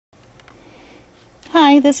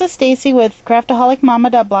Hi, this is Stacy with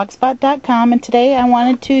craftaholicmama.blogspot.com, and today I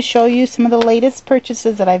wanted to show you some of the latest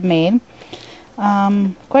purchases that I've made.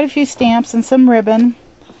 Quite a few stamps and some ribbon.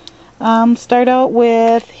 Start out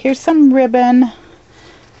with, here's some ribbon.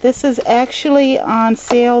 This is actually on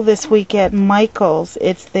sale this week at Michael's.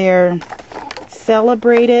 It's their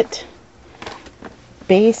Celebrate It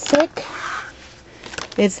Basic.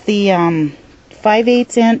 It's the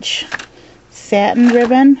 5/8 inch satin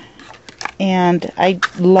ribbon. And I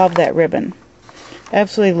love that ribbon.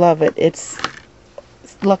 Absolutely love it. It's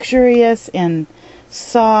luxurious and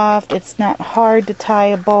soft. It's not hard to tie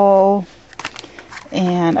a bow.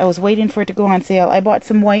 And I was waiting for it to go on sale. I bought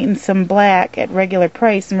some white and some black at regular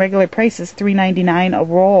price. And regular price is $3.99 a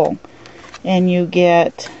roll. And you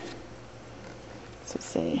get, let's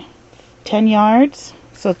say, 10 yards.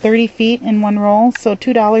 So 30 feet in one roll. So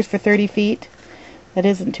 $2 for 30 feet. That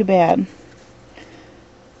isn't too bad.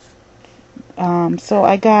 So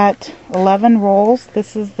I got 11 rolls.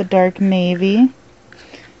 This is the dark navy.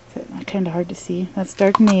 Kind of hard to see. That's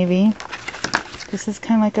dark navy. This is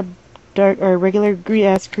kind of like a dark or regular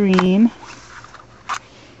grass green.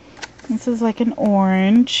 This is like an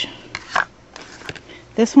orange.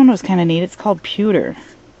 This one was kind of neat. It's called pewter.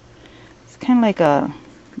 It's kind of like a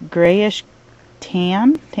grayish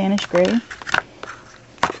tannish gray.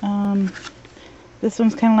 This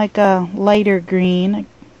one's kind of like a lighter green.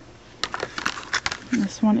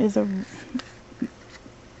 This one is a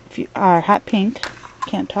hot pink.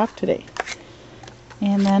 Can't talk today.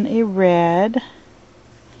 And then a red.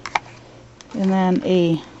 And then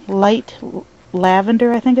a light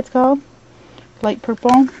lavender, I think it's called. Light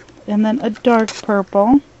purple. And then a dark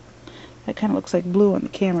purple. That kind of looks like blue on the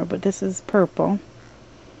camera, but this is purple.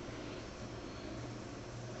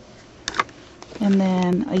 And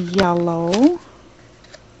then a yellow.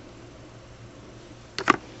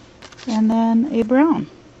 And then a brown.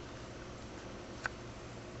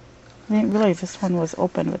 I didn't realize this one was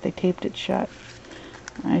open, but they taped it shut.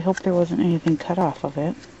 I hope there wasn't anything cut off of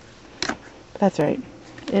it. But that's right.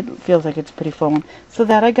 It feels like it's a pretty full one. So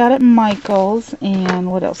that I got at Michael's.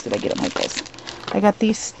 And what else did I get at Michael's? I got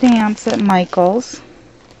these stamps at Michael's.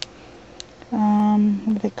 What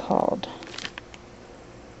are they called?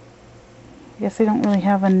 I guess they don't really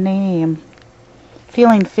have a name.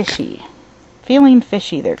 Feeling Fishy. Feeling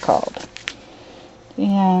Fishy, they're called.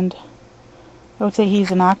 And I would say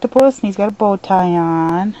he's an octopus, and he's got a bow tie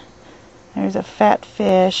on. There's a fat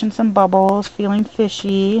fish and some bubbles. Feeling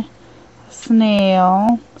fishy. A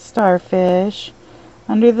snail. Starfish.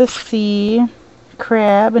 Under the sea.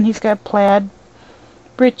 Crab, and he's got plaid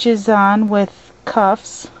breeches on with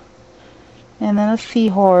cuffs. And then a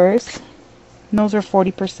seahorse. And those are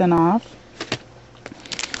 40% off.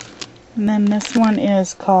 And then this one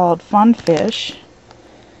is called Fun Fish.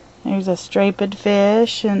 There's a striped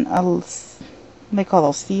fish and they call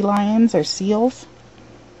those sea lions or seals.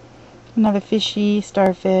 Another fishy,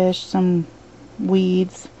 starfish, some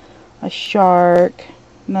weeds, a shark,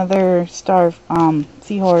 another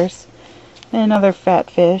seahorse, and another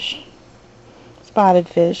fat fish, spotted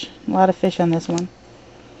fish. A lot of fish on this one.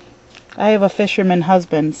 I have a fisherman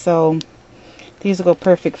husband, so these will go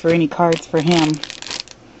perfect for any cards for him.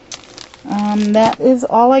 That is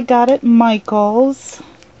all I got at Michael's.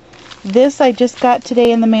 This I just got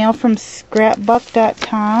today in the mail from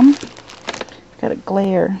Scrapbuck.com. Got a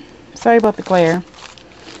glare. Sorry about the glare.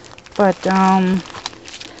 But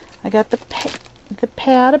I got the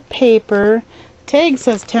pad of paper. Tag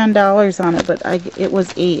says $10 on it, but it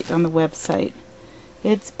was $8 on the website.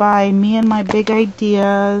 It's by Me and My Big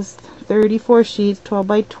Ideas. 34 sheets, 12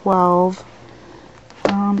 by 12.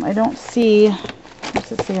 I don't see.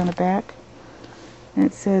 What's it say on the back? And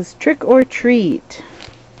it says Trick or Treat.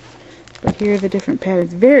 But here are the different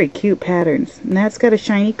patterns. Very cute patterns. And that's got a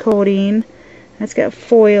shiny coating. That's got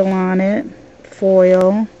foil on it.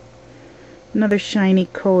 Foil. Another shiny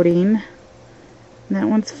coating. And that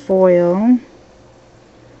one's foil.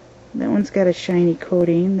 That one's got a shiny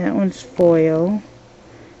coating. That one's foil.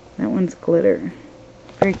 That one's glitter.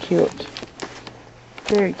 Very cute.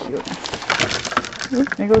 Very cute.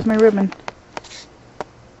 Oop, there goes my ribbon.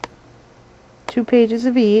 2 pages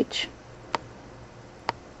of each.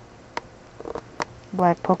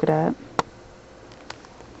 Black polka dot.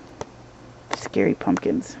 Scary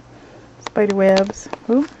pumpkins. Spider webs.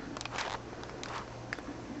 Ooh.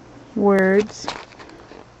 Words.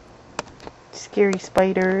 Scary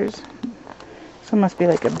spiders. So it must be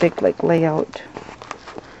like a big layout.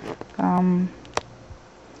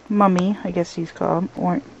 Mummy, I guess she's called.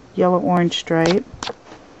 Yellow-orange stripe.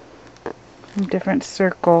 Different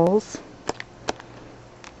circles.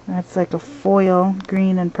 That's like a foil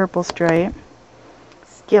green and purple stripe.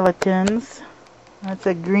 skeletons. That's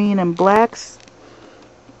a green and black,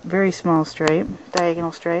 very small stripe,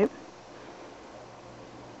 diagonal stripe.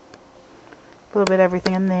 A little bit of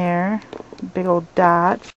everything in there. Big old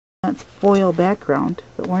dots. That's foil background.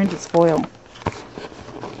 The orange is foil.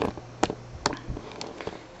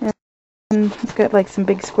 And it's got like some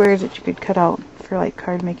big squares that you could cut out for like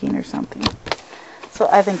card making or something. So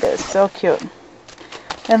I think that is so cute.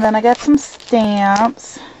 And then I got some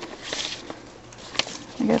stamps.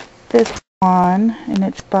 I got this one, and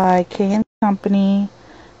it's by K & Company,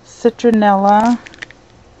 Citronella.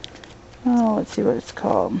 Oh, let's see what it's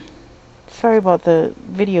called. Sorry about the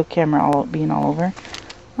video camera being all over.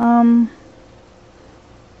 I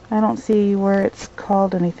don't see where it's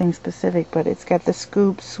called anything specific, but it's got the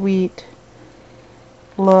scoop, sweet,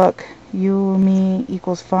 look, you, me,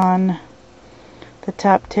 equals fun, the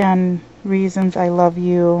top 10 reasons I love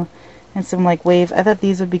you, and some like waves. I thought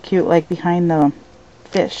these would be cute like behind the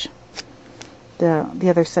fish, the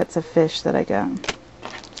other sets of fish that I got.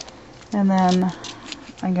 And then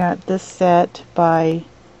I got this set by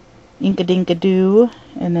Inkadinkadoo,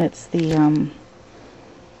 and it's the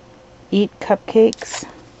Eat Cupcakes.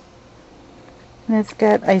 And it's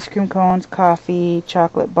got ice cream cones, coffee,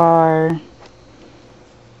 chocolate bar,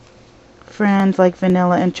 friends like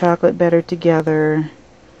vanilla and chocolate better together,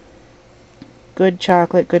 good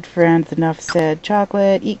chocolate, good friends, enough said,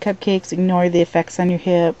 chocolate, eat cupcakes, ignore the effects on your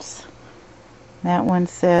hips. That one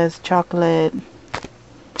says chocolate.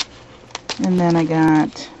 And then I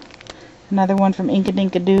got another one from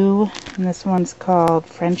Inkadinkadoo, and this one's called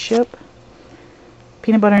Friendship.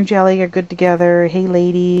 Peanut butter and jelly are good together. Hey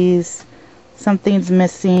ladies, something's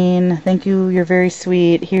missing. Thank you, you're very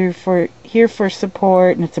sweet. Here for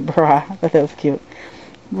support, and it's a bra. That was cute.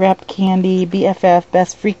 Wrapped candy, BFF,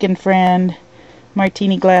 best freaking friend.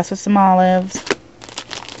 Martini glass with some olives.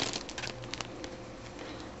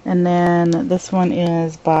 And then this one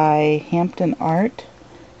is by Hampton Art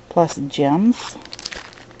plus Gems.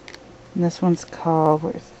 And this one's called,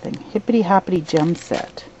 where's the thing? Hippity Hoppity Gem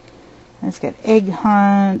Set. And it's got Egg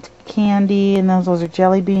Hunt, candy, and those are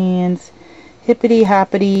jelly beans. Hippity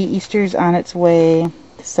Hoppity, Easter's on its way.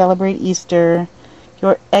 To celebrate Easter.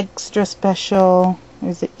 You're extra special.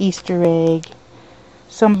 There's an Easter egg.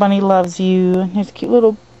 Somebody loves you. There's a cute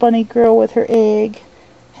little bunny girl with her egg.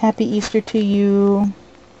 Happy Easter to you.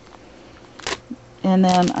 And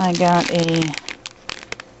then I got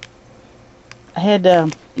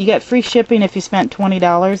you got free shipping if you spent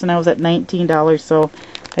 $20, and I was at $19, so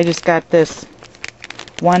I just got this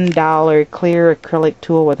 $1 clear acrylic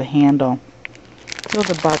tool with a handle. It was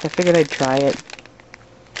 $1. I figured I'd try it.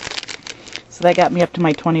 So that got me up to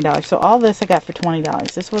my $20. So all this I got for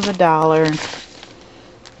 $20. This was $1.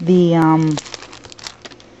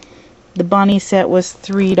 The bunny set was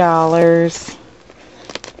 $3.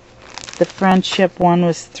 The friendship one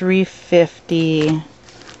was $3.50.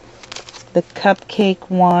 The cupcake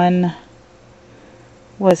one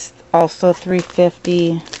was also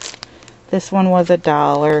 $3.50. This one was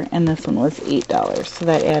 $1, and this one was $8. So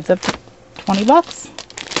that adds up to $20.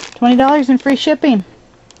 $20 in free shipping.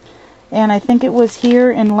 And I think it was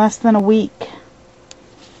here in less than a week.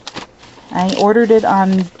 I ordered it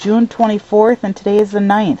on June 24th, and today is the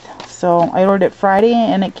 9th. So I ordered it Friday,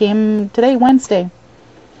 and it came today, Wednesday.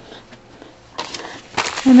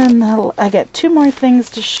 And then I got two more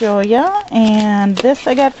things to show you. And this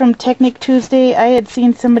I got from Technic Tuesday. I had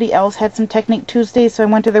seen somebody else had some Technic Tuesday, so I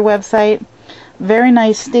went to their website. Very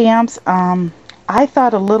nice stamps. I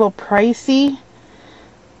thought a little pricey.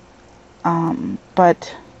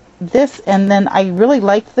 But this, and then I really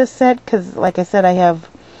liked this set because, like I said, I have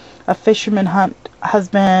a fisherman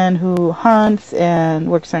husband who hunts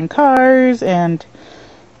and works on cars, and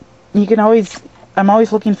you can always, I'm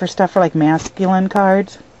always looking for stuff for like masculine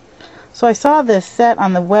cards. So I saw this set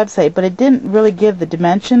on the website, but it didn't really give the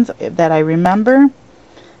dimensions that I remember,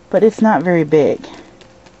 but it's not very big.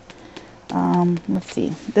 Let's see,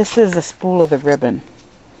 this is a spool of the ribbon.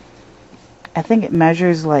 I think it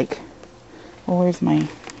measures like, well, where's my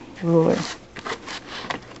ruler?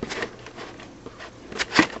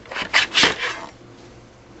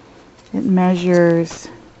 It measures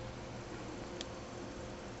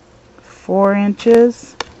 4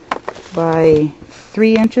 inches by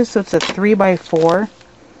 3 inches, so it's a 3 by 4.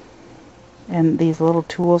 And these little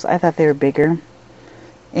tools, I thought they were bigger.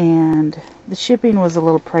 And the shipping was a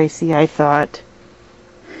little pricey, I thought.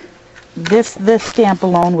 This stamp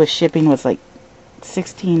alone with shipping was like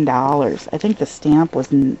 $16. I think the stamp was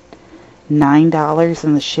 $9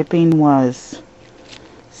 and the shipping was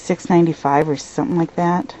 $6.95 or something like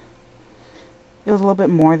that. It was a little bit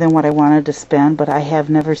more than what I wanted to spend, but I have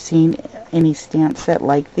never seen any stamp set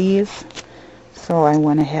like these, so I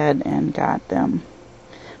went ahead and got them.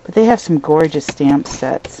 But they have some gorgeous stamp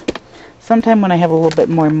sets. Sometime when I have a little bit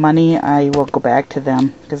more money, I will go back to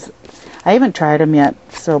them, because I haven't tried them yet,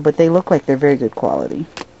 but they look like they're very good quality.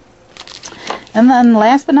 And then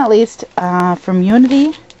last but not least, from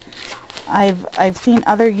Unity, I've seen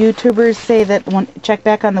other YouTubers say that check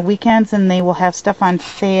back on the weekends and they will have stuff on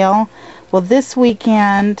sale. Well, this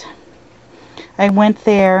weekend I went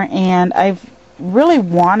there and I've really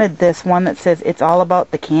wanted this one that says It's All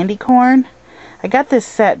About the Candy Corn. I got this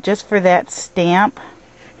set just for that stamp,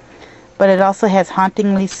 but it also has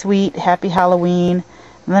Hauntingly Sweet, Happy Halloween,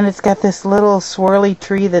 and then it's got this little swirly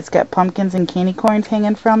tree that's got pumpkins and candy corns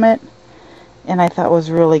hanging from it, and I thought it was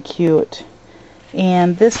really cute.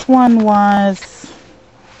 And this one was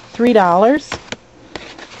 $3,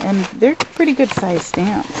 and they're pretty good size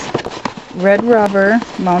stamps. Red rubber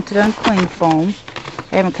mounted on cling foam.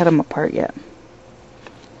 I haven't cut them apart yet.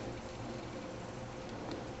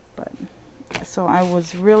 But so I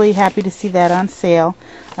was really happy to see that on sale.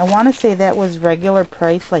 I want to say that was regular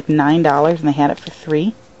price, like $9, and they had it for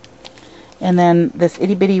 $3. And then this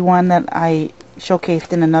itty bitty one that I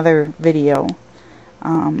showcased in another video.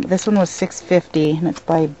 This one was $6.50, and it's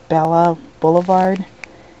by Bella Boulevard,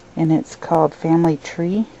 and it's called Family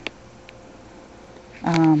Tree.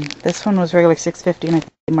 This one was regular $6.50, and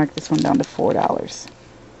I marked this one down to $4.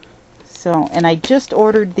 So, and I just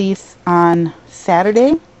ordered these on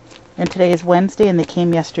Saturday, and today is Wednesday, and they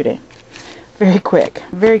came yesterday. Very quick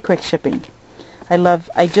shipping.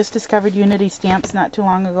 I just discovered Unity stamps not too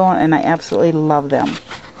long ago, and I absolutely love them.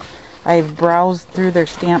 I've browsed through their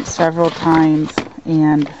stamps several times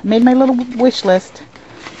and made my little wish list.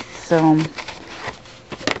 So,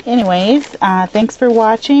 anyways, thanks for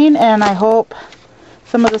watching, and I hope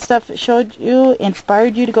some of the stuff it showed you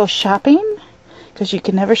inspired you to go shopping, because you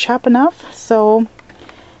can never shop enough. So,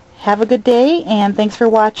 have a good day, and thanks for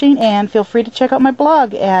watching, and feel free to check out my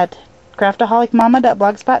blog at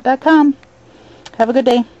craftaholicmama.blogspot.com. Have a good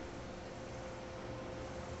day.